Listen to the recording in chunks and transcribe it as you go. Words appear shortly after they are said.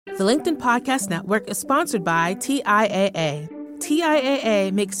The LinkedIn Podcast Network is sponsored by TIAA.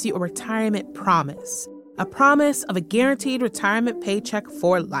 TIAA makes you a retirement promise, a promise of a guaranteed retirement paycheck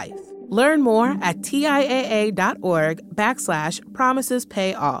for life. Learn more at TIAA.org/promises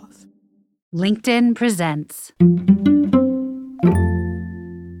pay off. LinkedIn presents.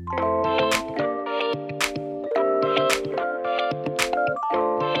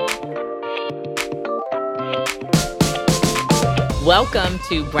 Welcome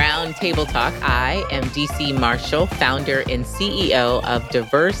to Brown Table Talk. I am DC Marshall, founder and CEO of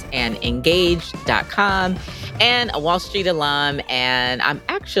diverseandengaged.com and a Wall Street alum. And I'm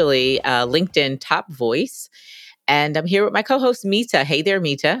actually a LinkedIn top voice. And I'm here with my co-host, Mita. Hey there,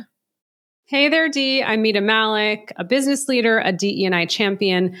 Mita. Hey there, Dee. I'm Mita Malik, a business leader, a DE&I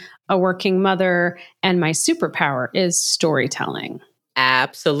champion, a working mother, and my superpower is storytelling.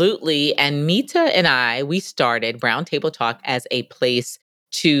 Absolutely. And Mita and I, we started Brown Table Talk as a place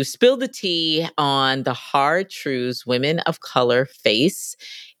to spill the tea on the hard truths women of color face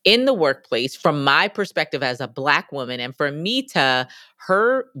in the workplace from my perspective as a Black woman. And for Mita,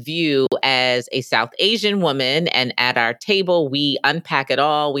 her view as a South Asian woman. And at our table, we unpack it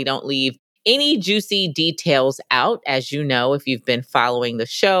all. We don't leave any juicy details out, as you know, if you've been following the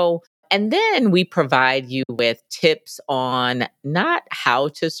show. And then we provide you with tips on not how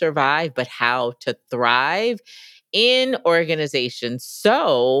to survive, but how to thrive in organizations.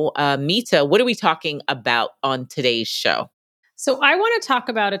 So, Mita, what are we talking about on today's show? So I want to talk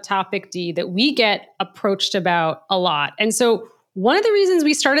about a topic, Dee, that we get approached about a lot. And so one of the reasons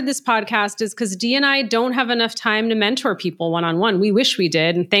we started this podcast is because Dee and I don't have enough time to mentor people one-on-one. We wish we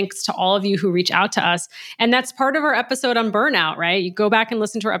did. And thanks to all of you who reach out to us. And that's part of our episode on burnout, right? You go back and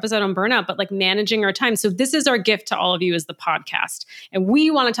listen to our episode on burnout, but like managing our time. So this is our gift to all of you as the podcast. And we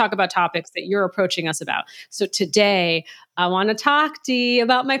want to talk about topics that you're approaching us about. So today, I want to talk, Dee,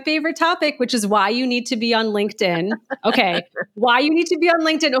 about my favorite topic, which is why you need to be on LinkedIn. Okay, why you need to be on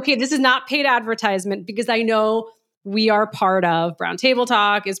LinkedIn. Okay, this is not paid advertisement because I know we are part of Brown Table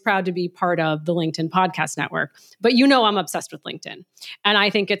Talk is proud to be part of the LinkedIn Podcast Network. But you know I'm obsessed with LinkedIn. And I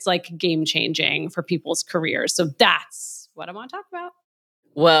think it's like game changing for people's careers. So that's what I want to talk about.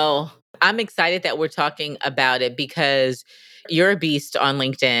 Well, I'm excited that we're talking about it because you're a beast on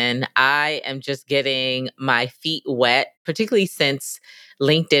LinkedIn. I am just getting my feet wet, particularly since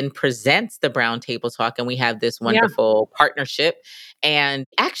LinkedIn presents the Brown Table Talk and we have this wonderful partnership. And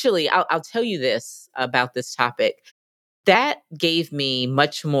actually, I'll tell you this about this topic. That gave me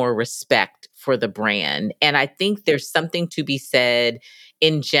much more respect for the brand. And I think there's something to be said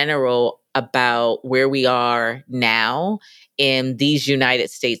in general about where we are now in these United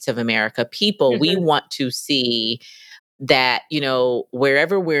States of America. People, we want to see that, you know,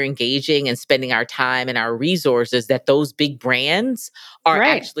 wherever we're engaging and spending our time and our resources, that those big brands are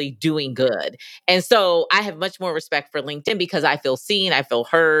actually doing good. And so I have much more respect for LinkedIn because I feel seen, I feel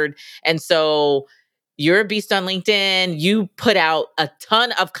heard. And so you're a beast on LinkedIn. You put out a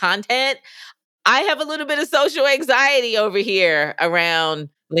ton of content. I have a little bit of social anxiety over here around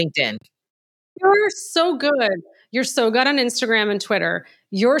LinkedIn. You're so good. You're so good on Instagram and Twitter.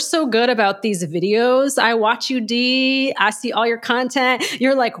 You're so good about these videos. I watch you, Dee. I see all your content.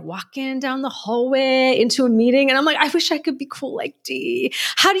 You're like walking down the hallway into a meeting. And I'm like, I wish I could be cool like Dee.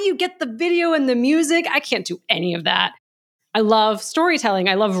 How do you get the video and the music? I can't do any of that. I love storytelling.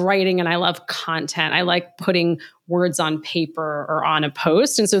 I love writing and I love content. I like putting words on paper or on a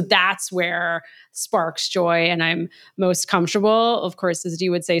post. And so that's where sparks joy and I'm most comfortable. Of course, as Dee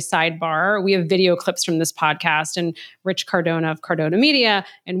would say, sidebar, we have video clips from this podcast and Rich Cardona of Cardona Media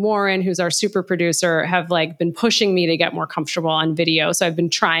and Warren, who's our super producer, have like been pushing me to get more comfortable on video. So I've been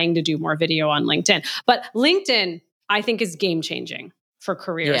trying to do more video on LinkedIn. But LinkedIn, I think, is game changing for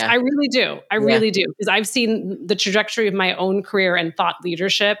careers. Yeah. I really do. I really do. Because I've seen the trajectory of my own career and thought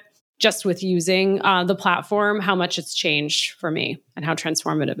leadership just with using the platform, how much it's changed for me and how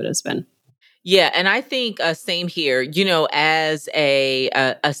transformative it has been. Yeah, and I think same here. You know, as a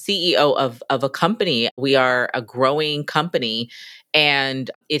CEO of a company, we are a growing company,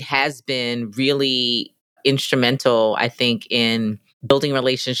 and it has been really instrumental, I think, in building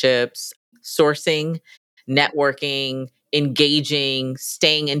relationships, sourcing, networking, engaging,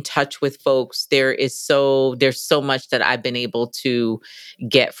 staying in touch with folks. There's so much that I've been able to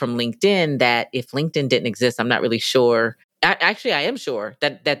get from LinkedIn that if LinkedIn didn't exist, I'm not really sure. Actually, I am sure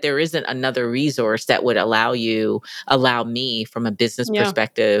that there isn't another resource that would allow me from a business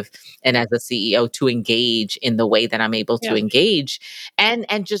perspective and as a CEO to engage in the way that I'm able to engage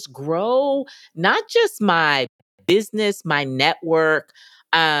and just grow not just my business, my network,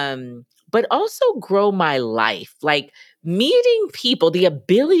 but also grow my life. Like meeting people, the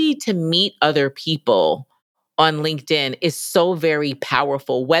ability to meet other people on LinkedIn is so very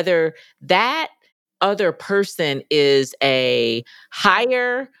powerful, whether that other person is a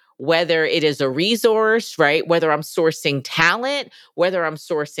hire, whether it is a resource, right? Whether I'm sourcing talent, whether I'm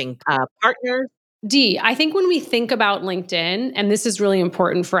sourcing partners. Dee, I think when we think about LinkedIn, and this is really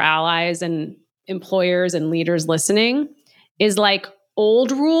important for allies and employers and leaders listening, is like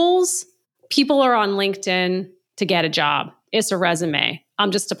old rules. People are on LinkedIn to get a job. It's a resume.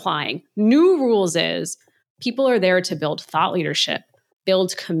 I'm just applying. New rules is people are there to build thought leadership,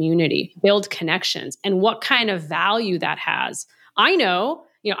 build community, build connections, and what kind of value that has. I know,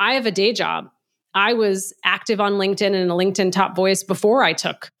 I have a day job. I was active on LinkedIn and a LinkedIn top voice before I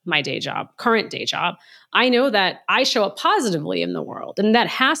took my day job, current day job. I know that I show up positively in the world. And that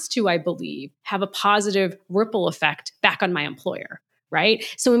has to, I believe, have a positive ripple effect back on my employer, right?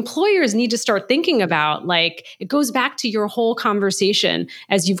 So employers need to start thinking about, like, it goes back to your whole conversation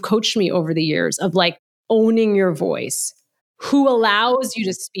as you've coached me over the years of like owning your voice. Who allows you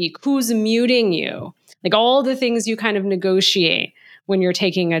to speak? Who's muting you? Like all the things you kind of negotiate when you're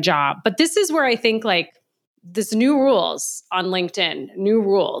taking a job. But this is where I think like this new rules on LinkedIn, new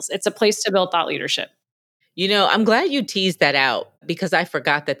rules. It's a place to build thought leadership. I'm glad you teased that out because I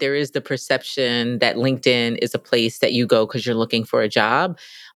forgot that there is the perception that LinkedIn is a place that you go because you're looking for a job.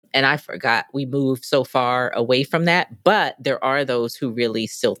 And I forgot we moved so far away from that. But there are those who really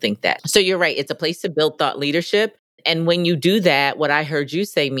still think that. So you're right. It's a place to build thought leadership. And when you do that, what I heard you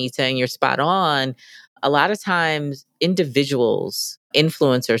say, Mita, and you're spot on, a lot of times individuals,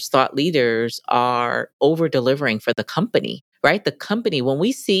 influencers, thought leaders are over delivering for the company, right? The company, when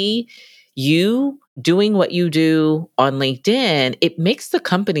we see you doing what you do on LinkedIn, it makes the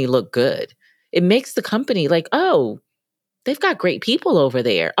company look good. It makes the company like, oh, they've got great people over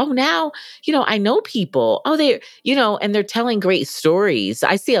there. Oh, now, I know people. Oh, and they're telling great stories.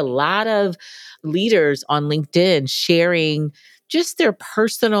 I see a lot of leaders on LinkedIn sharing just their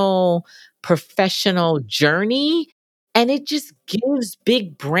personal, professional journey. And it just gives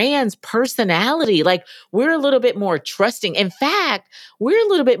big brands personality. Like we're a little bit more trusting. In fact, we're a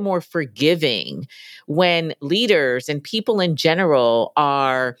little bit more forgiving when leaders and people in general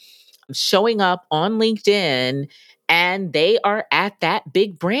are showing up on LinkedIn and they are at that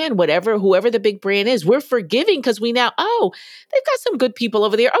big brand, whoever the big brand is. We're forgiving because we now, they've got some good people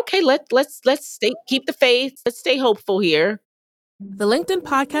over there. Okay, let's keep the faith. Let's stay hopeful here. The LinkedIn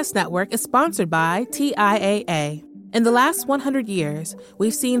Podcast Network is sponsored by TIAA. In the last 100 years,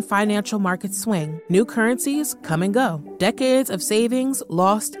 we've seen financial markets swing, new currencies come and go, decades of savings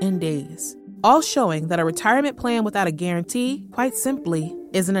lost in days, all showing that a retirement plan without a guarantee, quite simply,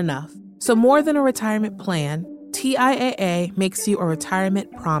 isn't enough. So more than a retirement plan, TIAA makes you a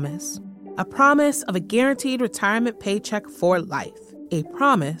retirement promise. A promise of a guaranteed retirement paycheck for life. A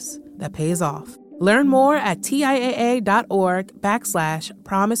promise that pays off. Learn more at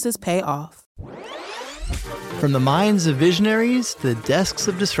TIAA.org/promisespayoff. From the minds of visionaries to the desks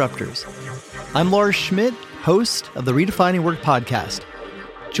of disruptors, I'm Lars Schmidt, host of the Redefining Work podcast.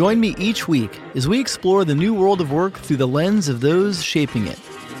 Join me each week as we explore the new world of work through the lens of those shaping it.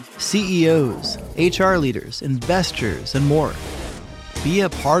 CEOs, HR leaders, investors, and more. Be a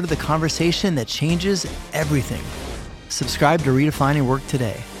part of the conversation that changes everything. Subscribe to Redefining Work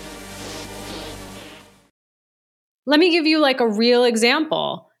today. Let me give you like a real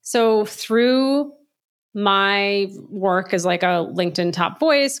example. So through my work as like a LinkedIn top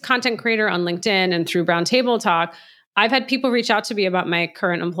voice, content creator on LinkedIn, and through Brown Table Talk, I've had people reach out to me about my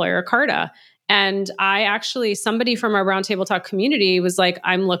current employer, Carta. And somebody from our Brown Table Talk community was like,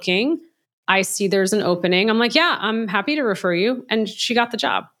 I'm looking, I see there's an opening. I'm like, yeah, I'm happy to refer you. And she got the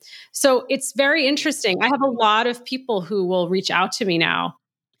job. So it's very interesting. I have a lot of people who will reach out to me now.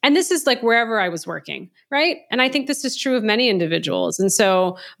 And this is like wherever I was working, right? And I think this is true of many individuals. And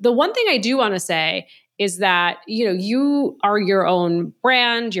so the one thing I do want to say is that, you are your own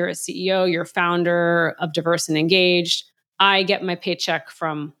brand, you're a CEO, you're founder of Diverse and Engaged. I get my paycheck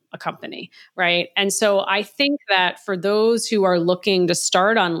from a company, right? And so I think that for those who are looking to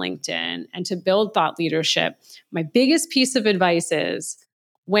start on LinkedIn and to build thought leadership, my biggest piece of advice is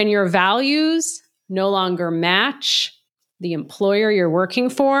when your values no longer match the employer you're working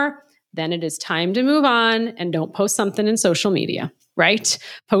for, then it is time to move on and don't post something in social media, right?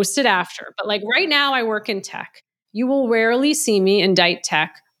 Post it after. But like right now, I work in tech. You will rarely see me indict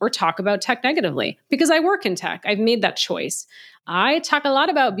tech or talk about tech negatively because I work in tech. I've made that choice. I talk a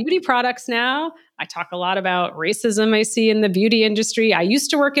lot about beauty products now. I talk a lot about racism I see in the beauty industry. I used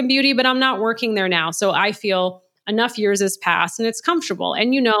to work in beauty, but I'm not working there now. So I feel enough years has passed and it's comfortable.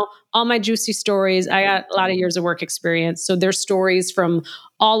 And all my juicy stories, I got a lot of years of work experience. So there's stories from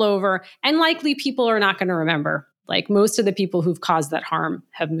all over, and likely people are not going to remember. Like most of the people who've caused that harm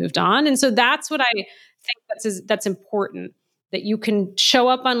have moved on. And so that's what I think that's important, that you can show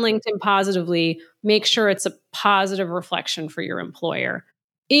up on LinkedIn positively, make sure it's a positive reflection for your employer.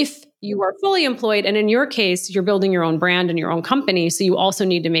 If you are fully employed, and in your case, you're building your own brand and your own company, so you also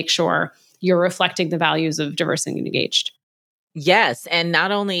need to make sure you're reflecting the values of diversity and engaged. Yes. And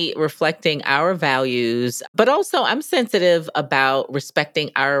not only reflecting our values, but also I'm sensitive about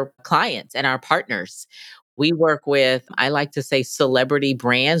respecting our clients and our partners. We work with, I like to say, celebrity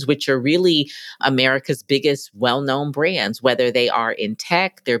brands, which are really America's biggest well-known brands, whether they are in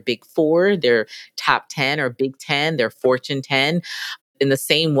tech, they're big four, they're top 10 or big 10, they're Fortune 10. In the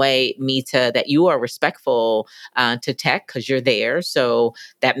same way, Mita, that you are respectful to tech because you're there. So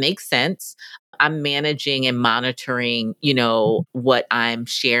that makes sense. I'm managing and monitoring, what I'm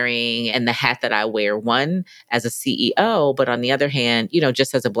sharing and the hat that I wear, one as a CEO, but on the other hand,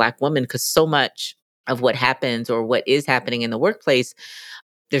 just as a Black woman, because so much of what happens or what is happening in the workplace,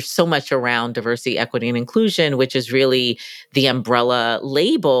 there's so much around diversity, equity, and inclusion, which is really the umbrella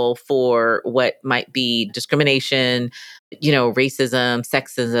label for what might be discrimination, racism,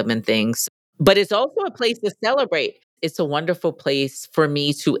 sexism, and things. But it's also a place to celebrate. It's a wonderful place for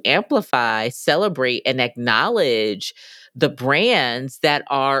me to amplify, celebrate, and acknowledge the brands that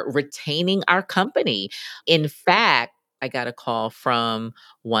are retaining our company. In fact, I got a call from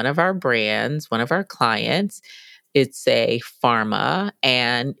one of our brands, one of our clients. It's a pharma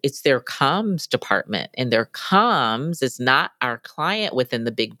and it's their comms department. And their comms is not our client within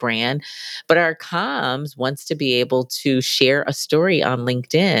the big brand, but our comms wants to be able to share a story on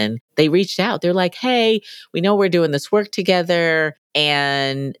LinkedIn. They reached out. They're like, hey, we know we're doing this work together.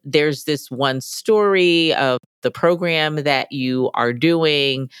 And there's this one story of the program that you are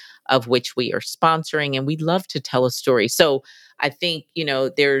doing, of which we are sponsoring, and we'd love to tell a story. So I think,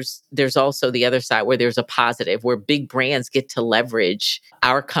 there's also the other side where there's a positive, where big brands get to leverage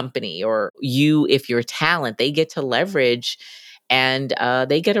our company, or you, if you're talent, they get to leverage, and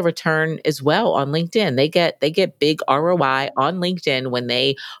they get a return as well on LinkedIn. They get big ROI on LinkedIn when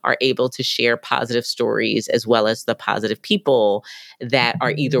they are able to share positive stories, as well as the positive people that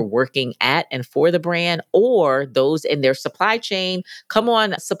are either working at and for the brand, or those in their supply chain. Come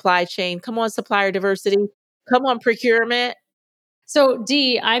on, supply chain. Come on, supplier diversity. Come on, procurement. So,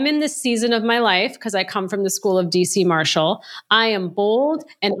 Dee, I'm in this season of my life because I come from the school of DC Marshall. I am bold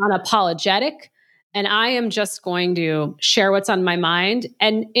and unapologetic, and I am just going to share what's on my mind,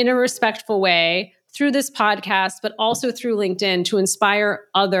 and in a respectful way, through this podcast, but also through LinkedIn, to inspire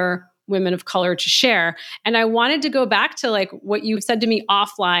other women of color to share. And I wanted to go back to like what you said to me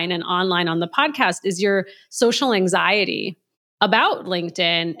offline and online on the podcast, is your social anxiety about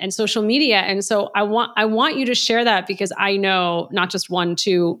LinkedIn and social media. And so I want you to share that, because I know not just one,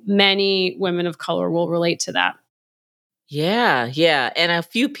 two, many women of color will relate to that. Yeah, yeah. And a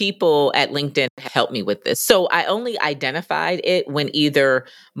few people at LinkedIn helped me with this. So I only identified it when either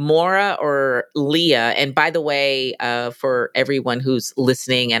Maura or Leah, and by the way, for everyone who's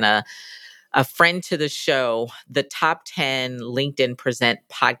listening and a friend to the show, the top 10 LinkedIn Present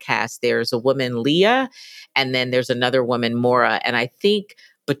podcast, there's a woman, Leah, and then there's another woman, Maura. And I think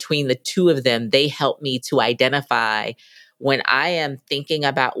between the two of them, they help me to identify when I am thinking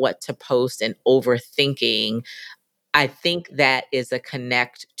about what to post and overthinking. I think that is a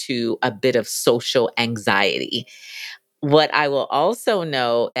connect to a bit of social anxiety. What I will also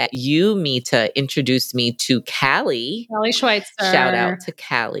know that you, Mita, introduced me to Callie. Callie Schweitzer. Shout out to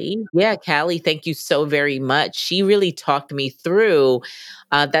Callie. Yeah, Callie, thank you so very much. She really talked me through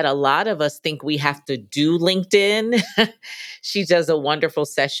that a lot of us think we have to do LinkedIn. She does a wonderful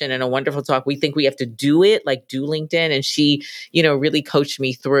session and a wonderful talk. We think we have to do it, like do LinkedIn. And she, really coached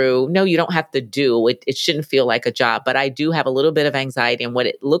me through, no, you don't have to do it. It shouldn't feel like a job. But I do have a little bit of anxiety, and what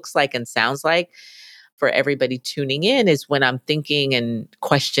it looks like and sounds like for everybody tuning in is when I'm thinking and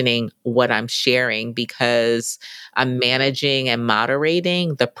questioning what I'm sharing, because I'm managing and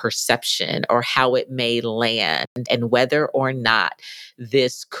moderating the perception or how it may land, and whether or not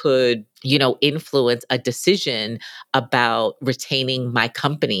this could, influence a decision about retaining my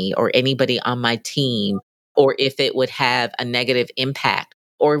company or anybody on my team, or if it would have a negative impact,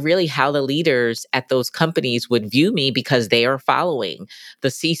 or really how the leaders at those companies would view me, because they are following, the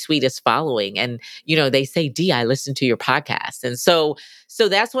C-suite is following. And, they say, Dee, I listened to your podcast. And so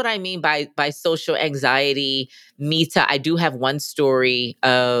that's what I mean by social anxiety. Mita, I do have one story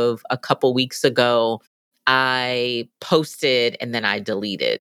of a couple weeks ago. I posted and then I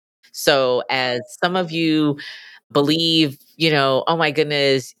deleted. So as some of you believe, oh my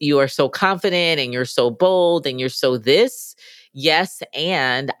goodness, you are so confident and you're so bold and you're so this. Yes.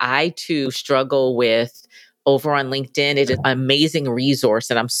 And I too struggle with over on LinkedIn. It is an amazing resource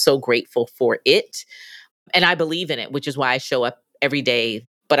and I'm so grateful for it. And I believe in it, which is why I show up every day.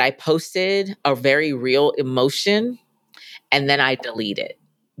 But I posted a very real emotion and then I delete it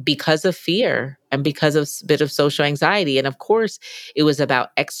because of fear and because of a bit of social anxiety. And of course, it was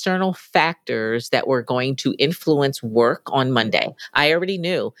about external factors that were going to influence work on Monday. I already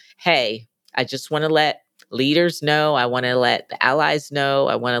knew, hey, I just want to let leaders know. I want to let the allies know.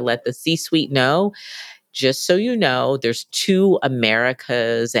 I want to let the C-suite know. Just so you know, there's two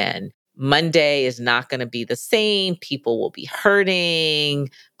Americas and Monday is not going to be the same. People will be hurting,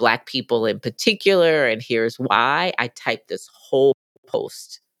 Black people in particular. And here's why. I typed this whole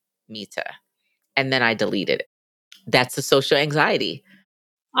post, Mita, and then I deleted it. That's the social anxiety.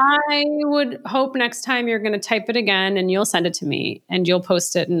 I would hope next time you're going to type it again and you'll send it to me and you'll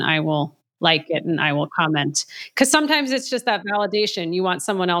post it and I will like it and I will comment. Because sometimes it's just that validation. You want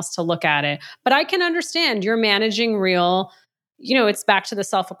someone else to look at it. But I can understand you're managing real, it's back to the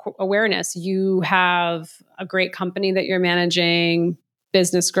self-awareness. You have a great company that you're managing,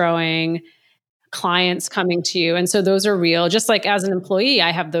 business growing, clients coming to you. And so those are real. Just like as an employee,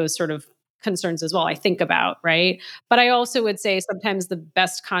 I have those sort of concerns as well, I think about, right? But I also would say sometimes the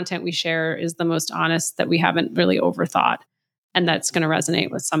best content we share is the most honest that we haven't really overthought. And that's going to resonate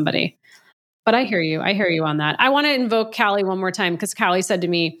with somebody. But I hear you. I hear you on that. I want to invoke Callie one more time because Callie said to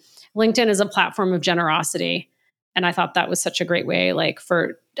me, LinkedIn is a platform of generosity. And I thought that was such a great way,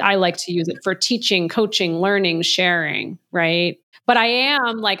 I like to use it for teaching, coaching, learning, sharing, right? But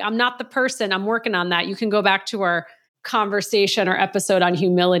I'm not the person, I'm working on that. You can go back to our conversation or episode on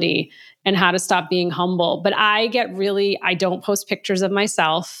humility and how to stop being humble. But I don't post pictures of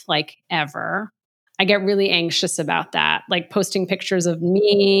myself ever. I get really anxious about that, like posting pictures of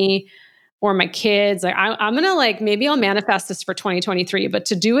me or my kids. I'm going to maybe I'll manifest this for 2023, but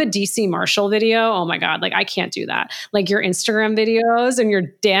to do a DC Marshall video, oh my God, I can't do that. Your Instagram videos and you're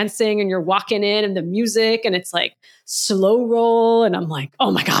dancing and you're walking in and the music and it's slow roll. And I'm like,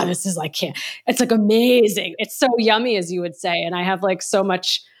 oh my God, this is it's amazing. It's so yummy, as you would say. And I have so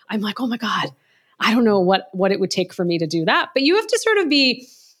much, I'm like, oh my God, I don't know what it would take for me to do that. But you have to sort of be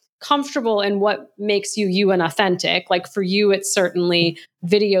comfortable in what makes you and authentic. For you, it's certainly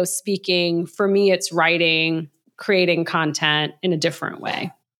video speaking. For me, it's writing, creating content in a different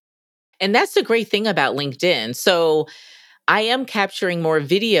way. And that's the great thing about LinkedIn. So I am capturing more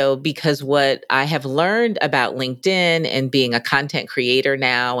video because what I have learned about LinkedIn and being a content creator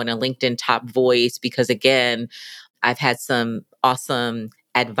now and a LinkedIn top voice, because again, I've had some awesome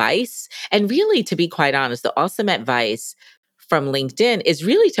advice. And really, to be quite honest, the awesome advice from LinkedIn is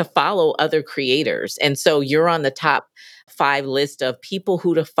really to follow other creators. And so you're on the top 5 list of people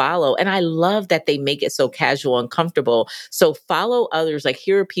who to follow. And I love that they make it so casual and comfortable. So follow others.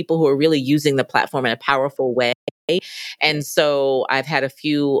 Here are people who are really using the platform in a powerful way. And so I've had a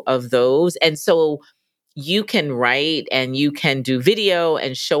few of those. And so you can write and you can do video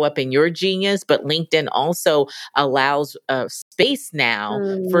and show up in your genius, but LinkedIn also allows space now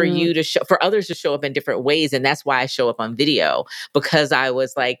for you to for others to show up in different ways. And that's why I show up on video, because I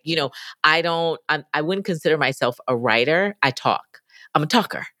was I wouldn't consider myself a writer. I talk. I'm a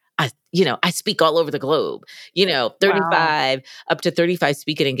talker. I speak all over the globe, 35, up to 35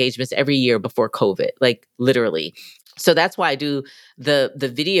 speaking engagements every year before COVID, literally. So that's why I do the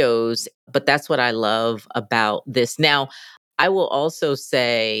videos, but that's what I love about this. Now, I will also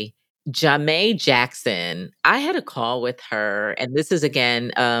say Jamae Jackson, I had a call with her, and this is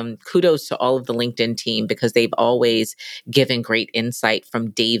again, kudos to all of the LinkedIn team because they've always given great insight from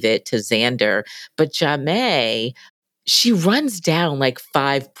David to Xander. But Jamae, she runs down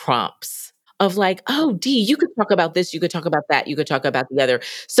 5 prompts of oh, Dee, you could talk about this, you could talk about that, you could talk about the other.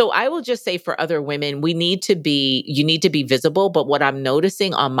 So I will just say for other women, you need to be visible. But what I'm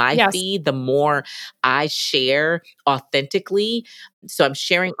noticing on my feed, the more I share authentically, so I'm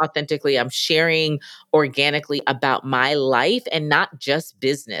sharing authentically, I'm sharing organically about my life and not just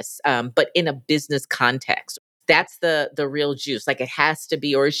business, but in a business context. That's the real juice. It has to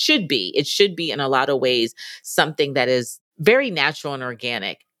be, or it should be in a lot of ways, something that is very natural and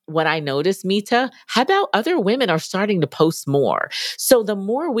organic. What I noticed, Mita, how about other women are starting to post more? So the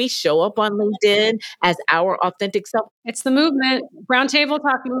more we show up on LinkedIn as our authentic self. It's the movement, roundtable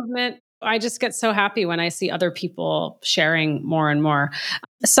talk movement. I just get so happy when I see other people sharing more and more.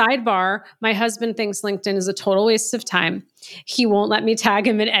 Sidebar, my husband thinks LinkedIn is a total waste of time. He won't let me tag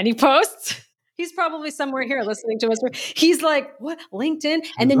him in any posts. He's probably somewhere here listening to us. He's like, "What, LinkedIn?"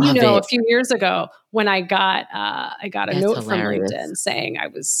 And then Love a it. few years ago when I got a That's note from hilarious. LinkedIn saying I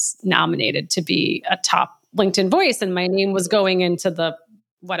was nominated to be a top LinkedIn voice, and my name was going into the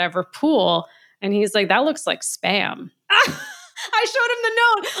whatever pool. And he's like, "That looks like spam." I showed him the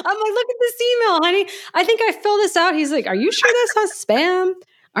note. I'm like, "Look at this email, honey. I think I filled this out." He's like, "Are you sure this has spam?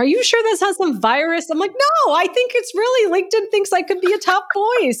 Are you sure this has some virus?" I'm like, "No, I think it's really LinkedIn thinks I could be a top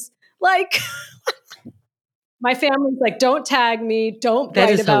voice." Like, my family's like, "Don't tag me. Don't That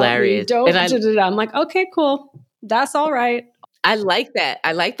write is about hilarious. me. Don't." And I'm like, "Okay, cool. That's all right." I like that.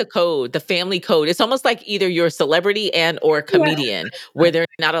 I like the code, the family code. It's almost like either you're a celebrity and or a Yeah. comedian where they're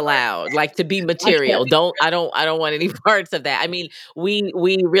not allowed like to be I can't. material. I don't want any parts of that. I mean, we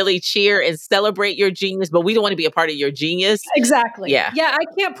really cheer and celebrate your genius, but we don't want to be a part of your genius. Exactly. Yeah. Yeah, I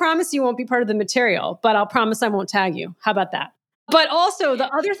can't promise you won't be part of the material, but I'll promise I won't tag you. How about that? But also,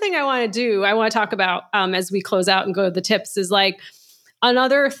 the other thing I want to talk about as we close out and go to the tips is like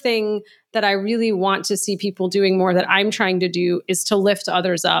another thing that I really want to see people doing more that I'm trying to do is to lift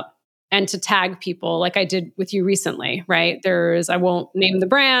others up and to tag people like I did with you recently, right? I won't name the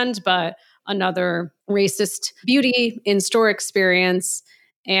brand, but another racist beauty in-store experience.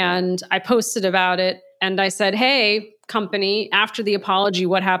 And I posted about it and I said, "Hey, company, after the apology,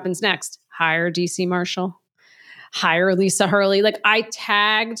 what happens next? Hire DC Marshall, hire Lisa Hurley." Like, I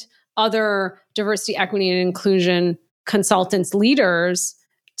tagged other diversity, equity, and inclusion consultants, leaders,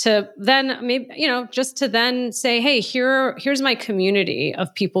 to then maybe, just to then say, "Hey, here's my community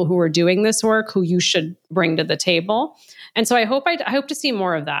of people who are doing this work who you should bring to the table." And so I hope to see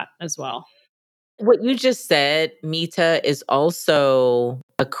more of that as well. What you just said, Mita, is also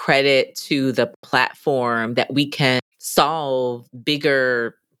a credit to the platform that we can solve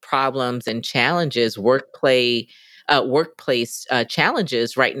bigger problems and challenges, workplace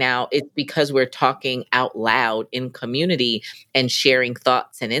challenges right now. It's because we're talking out loud in community and sharing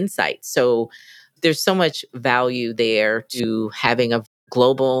thoughts and insights. So there's so much value there to having a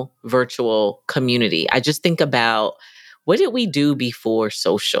global virtual community. I just think about, what did we do before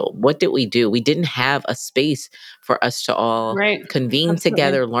social? What did we do? We didn't have a space for us to all Right. convene Absolutely.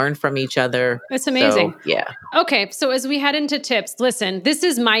 together, learn from each other. It's amazing. So, yeah. Okay, so as we head into tips, listen, this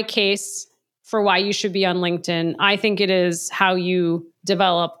is my case for why you should be on LinkedIn. I think it is how you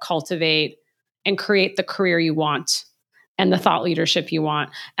develop, cultivate, and create the career you want and the thought leadership you want.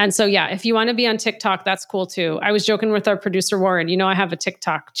 And so, yeah, if you want to be on TikTok, that's cool too. I was joking with our producer, Warren. I have a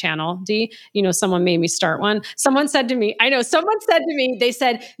TikTok channel, D. Someone made me start one. Someone said to me, they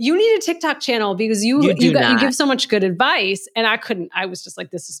said, "You need a TikTok channel because you give so much good advice." And I was just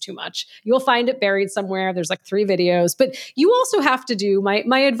like, this is too much. You'll find it buried somewhere. There's like 3 videos, but you also have to do,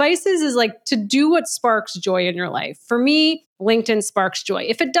 my advice is like to do what sparks joy in your life. For me, LinkedIn sparks joy.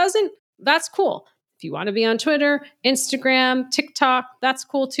 If it doesn't, that's cool. If you want to be on Twitter, Instagram, TikTok, that's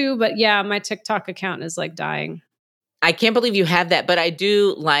cool too. But yeah, my TikTok account is like dying. I can't believe you have that, but I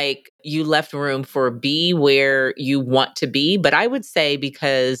do like you left room for be where you want to be. But I would say,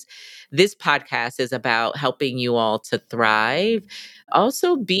 because this podcast is about helping you all to thrive,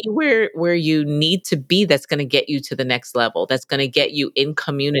 also be where you need to be. That's going to get you to the next level. That's going to get you in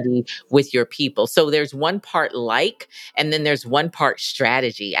community with your people. So there's one part and then there's one part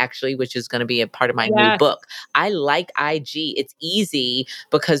strategy, actually, which is going to be a part of my new book. I like IG. It's easy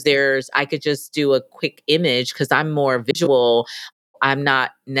because I could just do a quick image because I'm more visual. I'm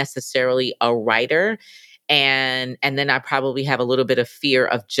not necessarily a writer. And then I probably have a little bit of fear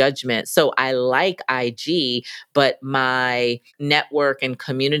of judgment. So I like IG, but my network and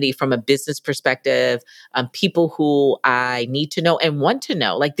community from a business perspective, people who I need to know and want to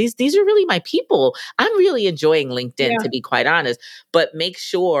know, like these are really my people. I'm really enjoying LinkedIn, to be quite honest. But make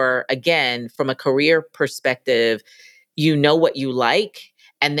sure, again, from a career perspective, you know what you like,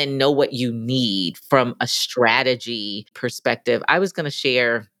 and then know what you need from a strategy perspective. I was going to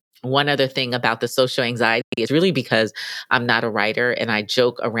share one other thing about the social anxiety. Is really because I'm not a writer, and I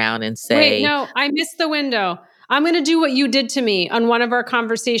joke around and say, "Wait, no, I missed the window. I'm going to do what you did to me on one of our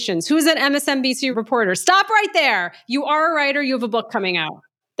conversations. Who's an MSNBC reporter? Stop right there. You are a writer. You have a book coming out.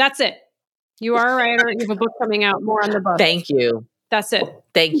 That's it. You are a writer. You have a book coming out. More on the book." Thank you. That's it.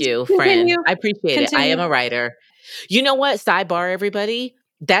 Thank you, friend. I appreciate it. I am a writer. You know what? Sidebar, everybody.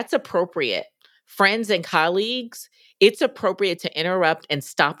 That's appropriate. Friends and colleagues, it's appropriate to interrupt and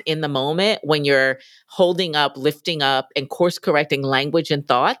stop in the moment when you're holding up, lifting up, and course correcting language and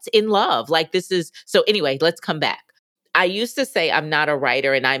thoughts in love. Like this is, so anyway, let's come back. I used to say I'm not a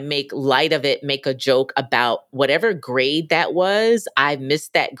writer, and I make light of it, make a joke about whatever grade that was. I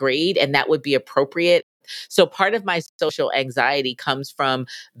missed that grade, and that would be appropriate. So part of my social anxiety comes from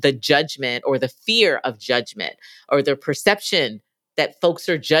the judgment or the fear of judgment or the perception that folks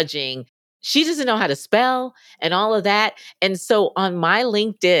are judging. She doesn't know how to spell and all of that. And so on my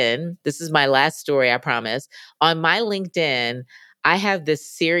LinkedIn, this is my last story, I promise. On my LinkedIn, I have this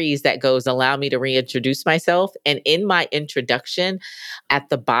series that goes, allow me to reintroduce myself. And in my introduction, at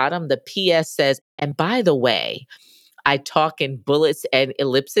the bottom, the PS says, and by the way, I talk in bullets and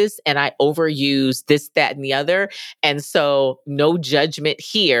ellipses and I overuse this, that, and the other. And so no judgment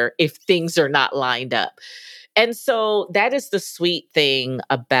here if things are not lined up. And so that is the sweet thing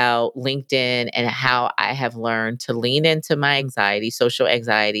about LinkedIn and how I have learned to lean into my anxiety, social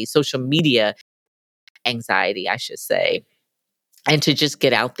media anxiety, I should say, and to just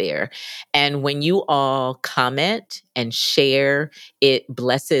get out there. And when you all comment and share, it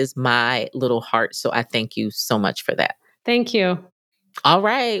blesses my little heart. So I thank you so much for that. Thank you. All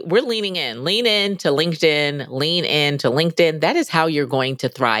right. We're leaning in. Lean into LinkedIn. Lean into LinkedIn. That is how you're going to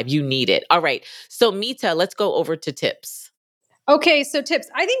thrive. You need it. All right. So Mita, let's go over to tips. Okay, so tips.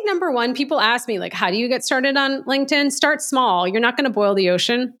 I think number one, people ask me, like, how do you get started on LinkedIn? Start small. You're not going to boil the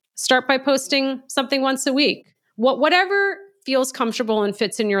ocean. Start by posting something once a week. Whatever feels comfortable and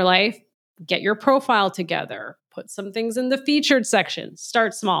fits in your life, get your profile together. Put some things in the featured section.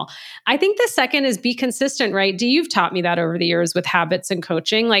 Start small. I think the second is be consistent, right? Dee, you've taught me that over the years with habits and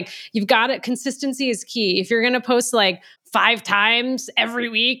coaching. Like, you've got it. Consistency is key. If you're going to post like 5 times every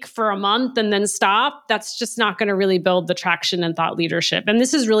week for a month and then stop, that's just not going to really build the traction and thought leadership. And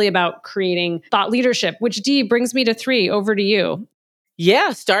this is really about creating thought leadership, which Dee brings me to 3. Over to you.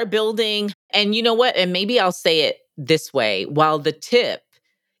 Yeah, start building. And you know what? And maybe I'll say it this way. While the tip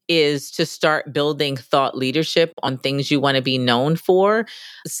is to start building thought leadership on things you want to be known for,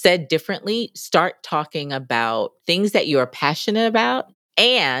 said differently, start talking about things that you are passionate about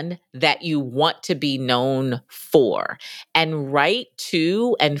and that you want to be known for, and write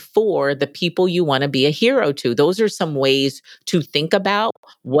to and for the people you want to be a hero to. Those are some ways to think about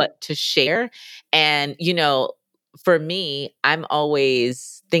what to share. And, you know, for me, I'm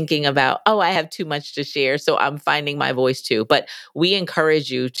always thinking about, I have too much to share, so I'm finding my voice too. But we encourage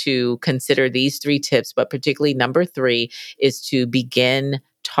you to consider these 3 tips, but particularly number 3 is to begin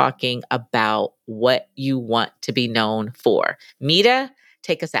talking about what you want to be known for. Mita,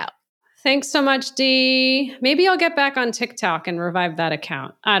 take us out. Thanks so much, Dee. Maybe I'll get back on TikTok and revive that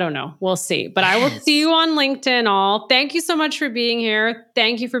account. I don't know. We'll see. But I will see you on LinkedIn all. Thank you so much for being here.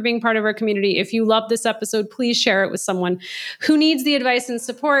 Thank you for being part of our community. If you love this episode, please share it with someone who needs the advice and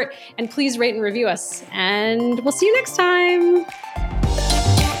support. And please rate and review us. And we'll see you next time.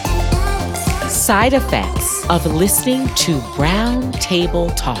 Side effects of listening to Brown Table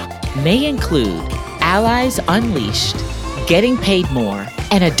Talk may include allies unleashed, getting paid more,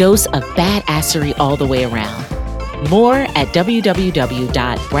 and a dose of badassery all the way around. More at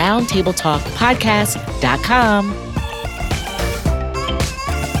www.browntabletalkpodcast.com.